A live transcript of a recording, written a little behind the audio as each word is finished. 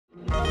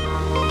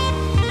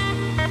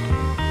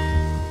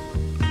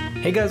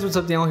Hey guys, what's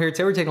up? Daniel here.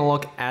 Today we're taking a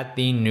look at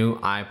the new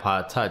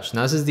iPod Touch.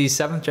 Now this is the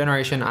 7th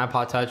generation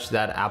iPod Touch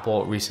that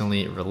Apple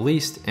recently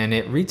released, and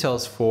it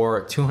retails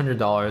for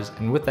 $200,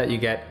 and with that you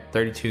get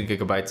 32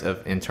 gigabytes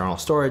of internal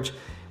storage,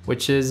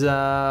 which is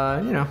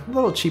a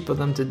little cheap of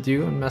them to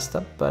do and messed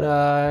up, but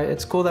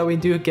it's cool that we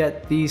do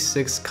get these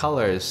 6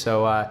 colors.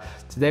 So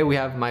today we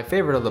have my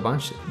favorite of the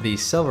bunch, the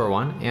silver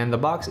one, and the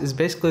box is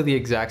basically the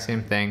exact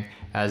same thing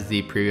as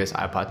the previous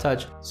iPod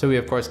Touch. So we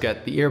of course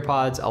get the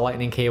earpods, a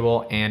lightning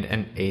cable, and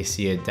an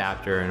AC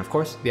adapter, and of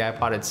course the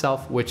iPod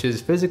itself, which is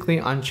physically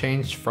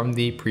unchanged from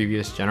the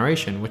previous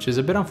generation, which is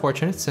a bit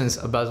unfortunate since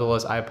a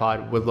bezel-less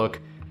iPod would look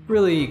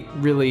really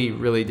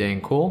dang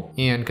cool.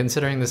 And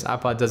considering this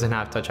iPod doesn't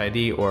have Touch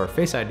ID or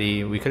Face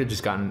ID, we could have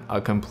just gotten a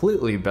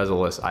completely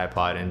bezel-less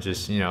iPod and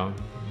just,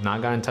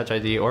 not gotten Touch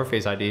ID or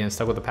Face ID and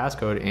stuck with the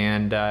passcode,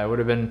 and it would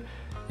have been,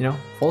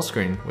 full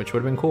screen, which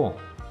would have been cool.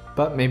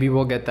 But maybe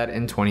we'll get that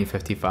in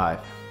 2055.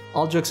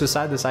 All jokes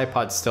aside, this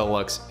iPod still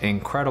looks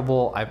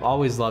incredible. I've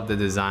always loved the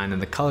design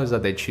and the colors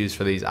that they choose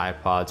for these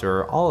iPods,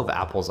 or all of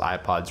Apple's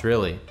iPods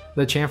really.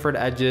 The chamfered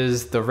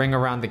edges, the ring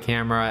around the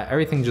camera,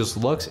 everything just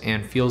looks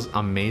and feels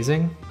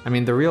amazing. I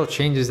mean, the real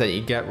changes that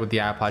you get with the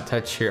iPod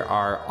Touch here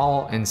are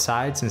all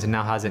inside, since it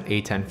now has an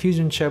A10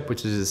 Fusion chip,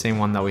 which is the same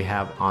one that we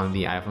have on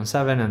the iPhone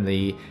 7 and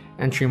the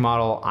entry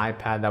model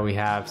iPad that we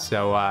have.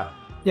 So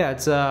yeah,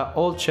 it's an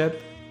old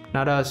chip.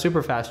 Not a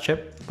super fast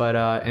chip,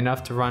 but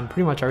enough to run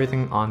pretty much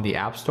everything on the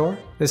App Store.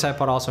 This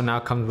iPod also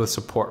now comes with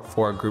support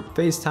for group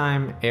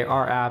FaceTime,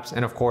 AR apps,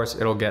 and of course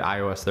it'll get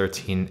iOS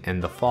 13 in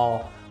the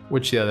fall,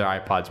 which the other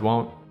iPods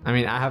won't. I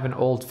mean, I have an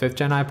old 5th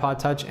gen iPod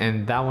Touch,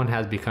 and that one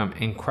has become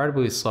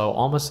incredibly slow,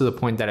 almost to the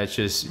point that it's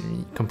just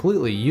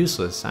completely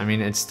useless. I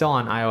mean, it's still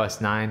on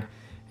iOS 9.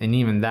 And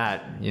even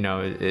that,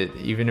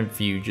 even if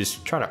you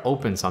just try to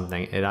open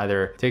something, it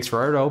either takes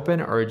forever to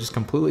open or it just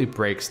completely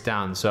breaks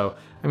down. So,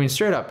 I mean,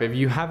 straight up, if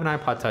you have an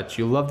iPod Touch,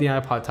 you love the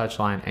iPod Touch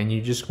line, and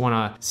you just want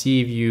to see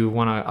if you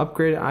want to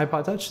upgrade an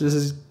iPod Touch, this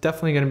is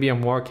definitely going to be a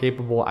more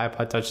capable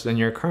iPod Touch than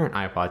your current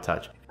iPod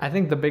Touch. I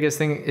think the biggest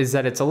thing is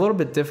that it's a little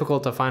bit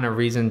difficult to find a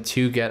reason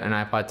to get an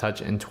iPod Touch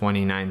in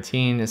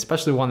 2019,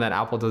 especially one that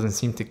Apple doesn't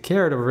seem to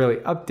care to really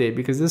update,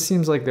 because this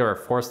seems like they were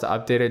forced to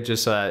update it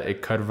just so that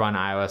it could run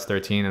iOS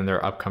 13 and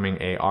their upcoming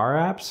AR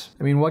apps.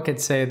 I mean, one could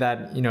say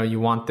that, you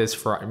want this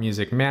for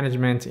music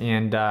management,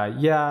 and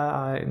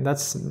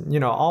that's,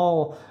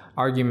 all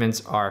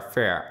arguments are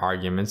fair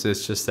arguments.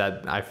 It's just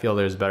that I feel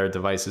there's better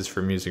devices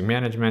for music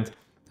management.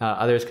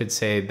 Others could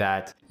say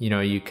that,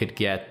 you could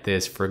get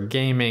this for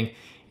gaming.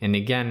 And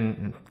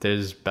again,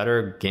 there's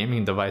better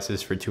gaming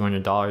devices for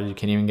 $200. You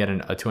can even get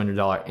a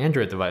 $200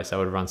 Android device that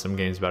would run some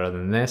games better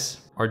than this.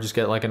 Or just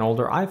get like an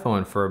older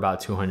iPhone for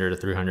about $200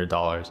 to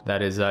 $300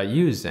 that is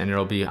used, and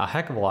it'll be a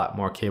heck of a lot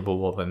more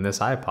capable than this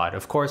iPod.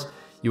 Of course,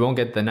 you won't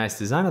get the nice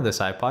design of this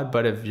iPod,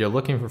 but if you're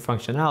looking for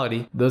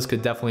functionality, those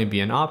could definitely be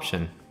an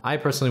option. I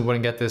personally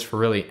wouldn't get this for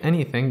really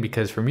anything,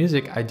 because for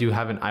music, I do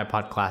have an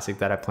iPod Classic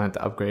that I plan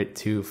to upgrade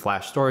to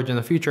flash storage in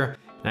the future.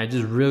 And I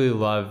just really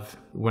love,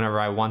 whenever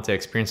I want to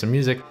experience some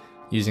music,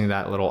 using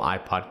that little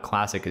iPod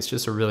Classic. It's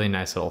just a really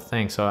nice little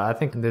thing. So I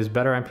think there's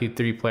better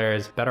MP3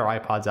 players, better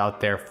iPods out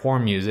there for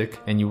music,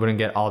 and you wouldn't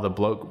get all the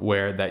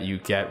bloatware that you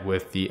get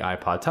with the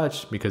iPod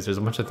Touch, because there's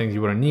a bunch of things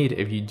you wouldn't need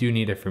if you do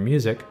need it for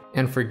music.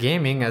 And for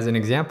gaming, as an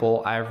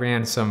example, I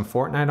ran some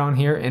Fortnite on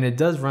here, and it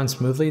does run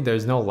smoothly.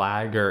 There's no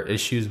lag or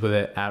issues with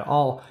it at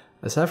all,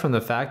 aside from the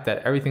fact that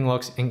everything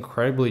looks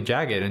incredibly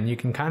jagged, and you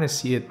can kind of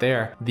see it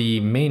there. The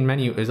main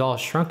menu is all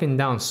shrunken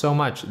down so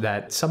much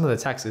that some of the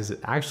text is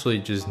actually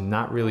just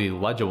not really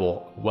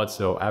legible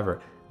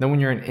whatsoever. Then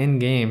when you're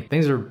in-game,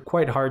 things are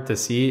quite hard to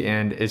see,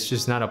 and it's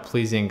just not a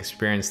pleasing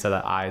experience to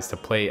the eyes to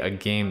play a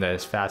game that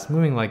is fast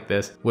moving like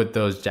this with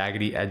those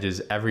jaggedy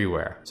edges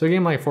everywhere. So a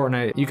game like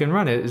Fortnite, you can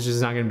run it, it's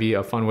just not going to be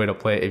a fun way to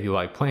play if you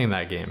like playing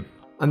that game.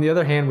 On the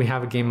other hand, we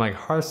have a game like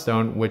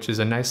Hearthstone, which is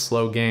a nice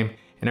slow game,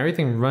 and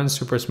everything runs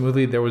super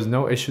smoothly. There was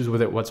no issues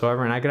with it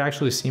whatsoever, and I could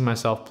actually see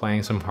myself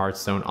playing some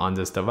Hearthstone on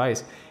this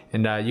device.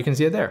 And you can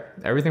see it there.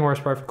 Everything works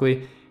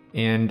perfectly,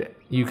 and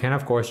you can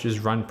of course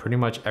just run pretty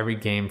much every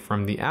game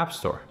from the App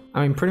Store.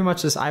 I mean, pretty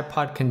much this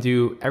iPod can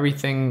do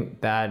everything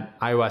that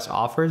iOS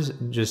offers,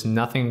 just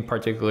nothing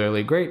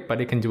particularly great, but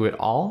it can do it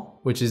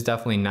all, which is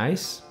definitely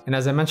nice. And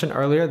as I mentioned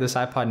earlier, this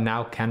iPod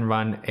now can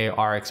run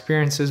AR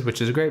experiences, which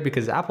is great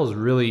because Apple's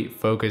really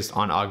focused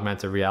on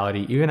augmented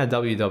reality. Even at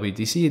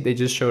WWDC, they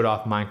just showed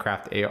off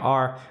Minecraft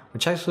AR,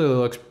 which actually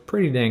looks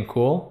pretty dang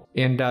cool.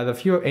 And the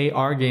few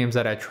AR games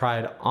that I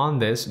tried on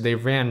this, they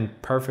ran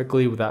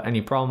perfectly without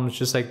any problems,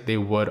 just like they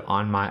would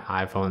on my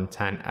iPhone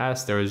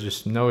XS. There was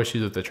just no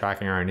issues with the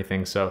tracking or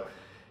anything. So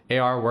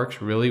AR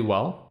works really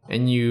well,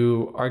 and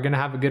you are gonna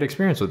have a good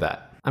experience with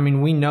that. I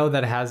mean, we know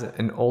that it has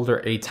an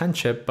older A10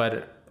 chip,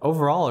 but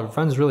overall it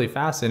runs really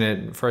fast, and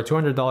it for a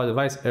 $200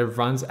 device, it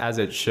runs as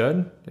it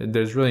should.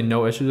 There's really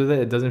no issues with it.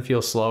 It doesn't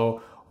feel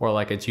slow or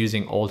like it's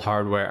using old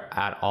hardware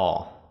at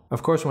all.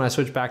 Of course, when I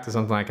switch back to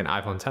something like an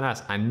iPhone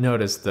XS, I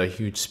noticed the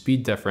huge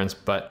speed difference,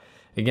 but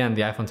again,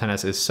 the iPhone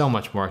XS is so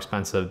much more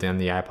expensive than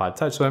the iPod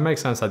Touch, so it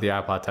makes sense that the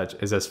iPod Touch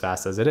is as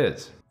fast as it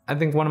is. I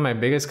think one of my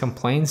biggest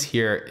complaints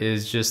here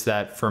is just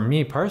that for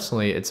me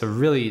personally, it's a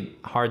really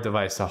hard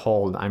device to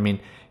hold. I mean,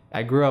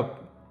 I grew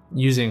up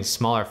using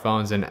smaller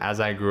phones, and as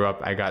I grew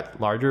up, I got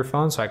larger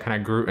phones, so I kind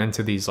of grew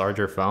into these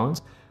larger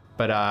phones.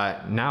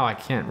 But now I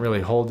can't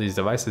really hold these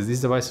devices.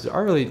 These devices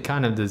are really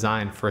kind of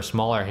designed for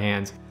smaller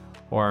hands,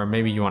 or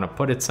maybe you want to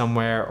put it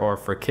somewhere, or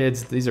for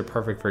kids. These are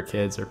perfect for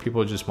kids or people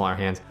with just smaller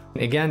hands.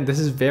 Again, this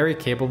is very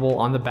capable.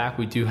 On the back,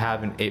 we do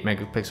have an 8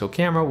 megapixel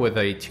camera with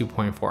a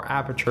 2.4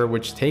 aperture,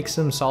 which takes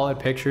some solid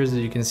pictures. As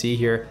you can see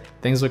here,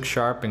 things look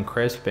sharp and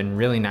crisp and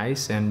really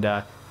nice. And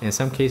in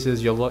some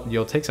cases,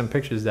 you'll take some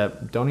pictures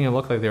that don't even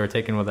look like they were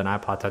taken with an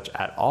iPod Touch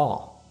at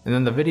all. And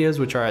then the videos,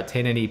 which are at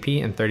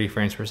 1080p and 30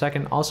 frames per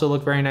second, also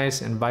look very nice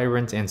and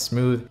vibrant and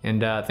smooth,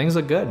 and things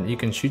look good. You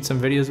can shoot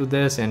some videos with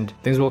this and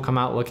things will come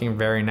out looking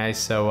very nice.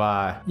 So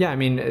yeah, I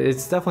mean,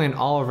 it's definitely an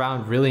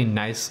all-around really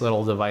nice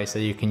little device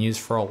that you can use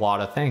for a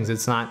lot of things.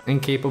 It's not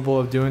incapable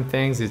of doing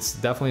things. It's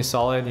definitely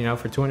solid. You know,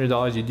 for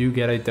 $200, you do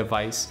get a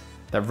device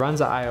that runs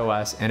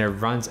iOS and it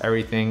runs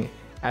everything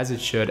as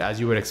it should, as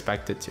you would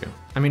expect it to.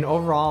 I mean,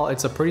 overall,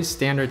 it's a pretty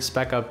standard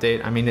spec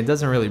update. I mean, it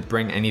doesn't really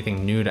bring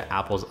anything new to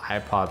Apple's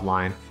iPod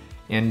line.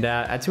 And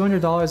at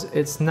 $200,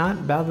 it's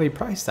not badly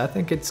priced. I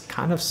think it's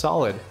kind of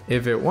solid.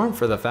 If it weren't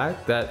for the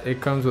fact that it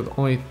comes with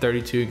only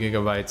 32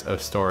 gigabytes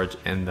of storage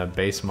in the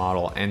base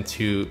model. And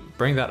to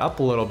bring that up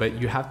a little bit,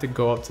 you have to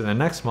go up to the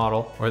next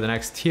model or the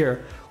next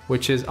tier,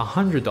 which is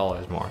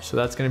 $100 more. So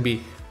that's gonna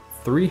be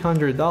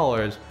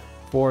 $300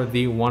 for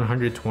the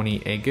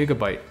 128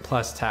 gigabyte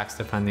plus tax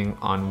depending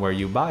on where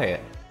you buy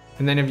it.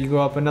 And then if you go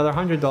up another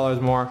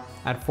 $100 more,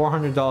 at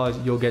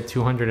 $400, you'll get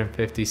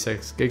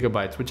 256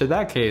 gigabytes, which in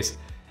that case,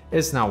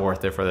 it's not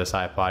worth it for this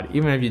iPod.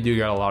 Even if you do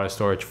get a lot of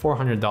storage,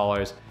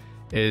 $400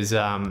 is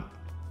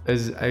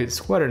it's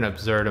quite an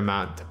absurd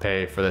amount to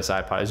pay for this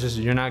iPod. It's just,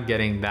 you're not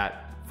getting that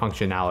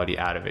functionality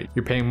out of it.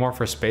 You're paying more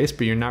for space,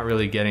 but you're not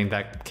really getting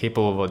that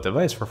capable of a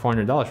device for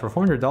 $400. For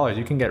 $400,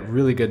 you can get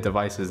really good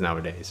devices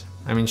nowadays.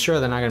 I mean, sure,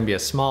 they're not gonna be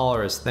as small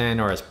or as thin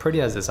or as pretty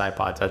as this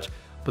iPod Touch,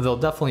 but they'll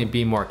definitely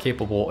be more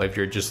capable if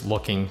you're just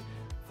looking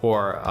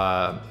for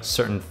a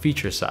certain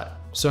feature set.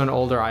 So an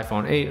older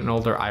iPhone 8, an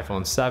older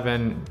iPhone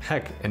 7,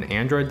 heck, an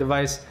Android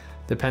device,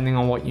 depending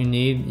on what you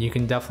need, you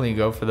can definitely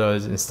go for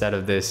those instead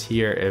of this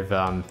here if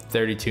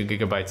 32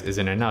 gigabytes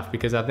isn't enough,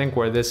 because I think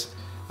where this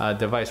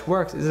device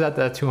works is at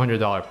that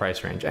 $200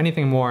 price range.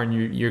 Anything more and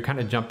you're kind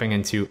of jumping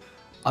into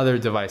other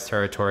device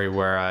territory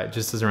where it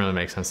just doesn't really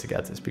make sense to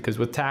get this, because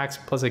with tax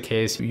plus a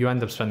case, you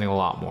end up spending a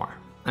lot more.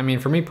 I mean,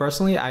 for me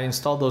personally, I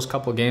installed those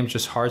couple games,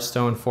 just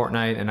Hearthstone,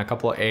 Fortnite, and a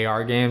couple of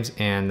AR games,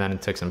 and then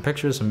it took some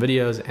pictures, some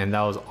videos, and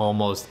that was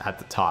almost at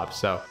the top.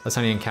 So that's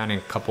not even counting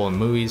a couple of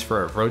movies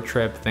for a road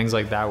trip, things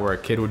like that where a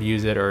kid would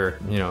use it, or,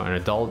 you know, an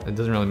adult. It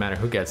doesn't really matter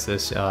who gets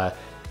this. It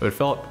would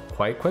fill up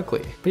quite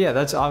quickly. But yeah,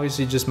 that's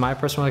obviously just my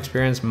personal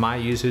experience, my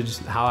usage,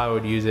 how I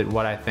would use it,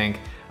 what I think.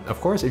 Of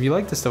course, if you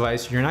like this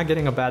device, you're not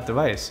getting a bad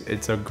device.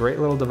 It's a great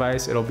little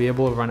device. It'll be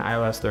able to run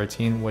iOS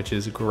 13, which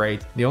is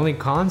great. The only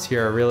cons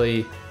here are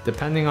really,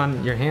 depending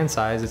on your hand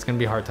size, it's gonna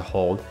be hard to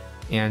hold.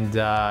 And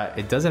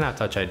it doesn't have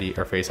Touch ID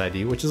or Face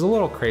ID, which is a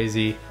little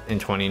crazy in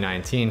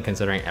 2019,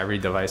 considering every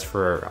device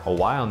for a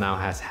while now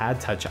has had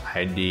Touch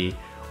ID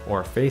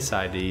or Face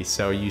ID.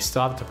 So you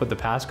still have to put the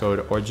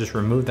passcode or just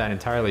remove that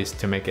entirely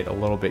to make it a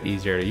little bit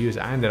easier to use.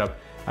 I ended up,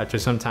 after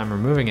some time,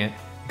 removing it,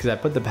 because I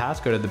put the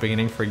passcode at the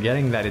beginning,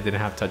 forgetting that it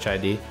didn't have Touch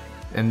ID.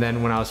 And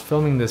then when I was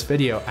filming this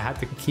video, I had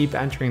to keep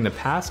entering the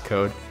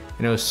passcode,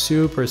 and it was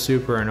super,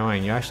 super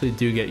annoying. You actually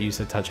do get used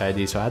to Touch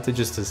ID, so I had to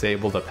just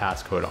disable the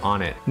passcode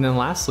on it. And then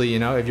lastly, you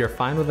know, if you're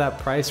fine with that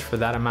price for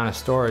that amount of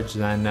storage,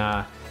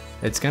 then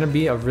it's gonna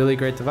be a really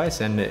great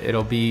device, and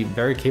it'll be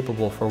very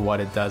capable for what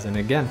it does. And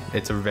again,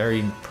 it's a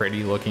very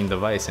pretty looking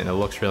device and it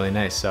looks really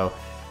nice. So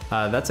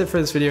that's it for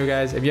this video,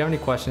 guys. If you have any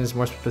questions,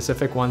 more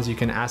specific ones, you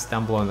can ask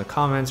down below in the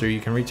comments, or you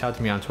can reach out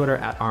to me on Twitter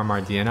at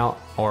RMRDNL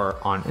or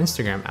on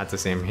Instagram at the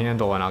same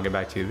handle, and I'll get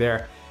back to you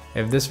there.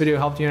 If this video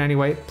helped you in any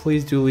way,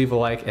 please do leave a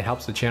like. It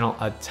helps the channel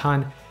a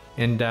ton.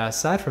 And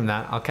aside from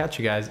that, I'll catch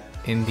you guys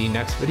in the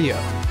next video.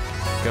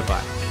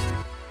 Goodbye.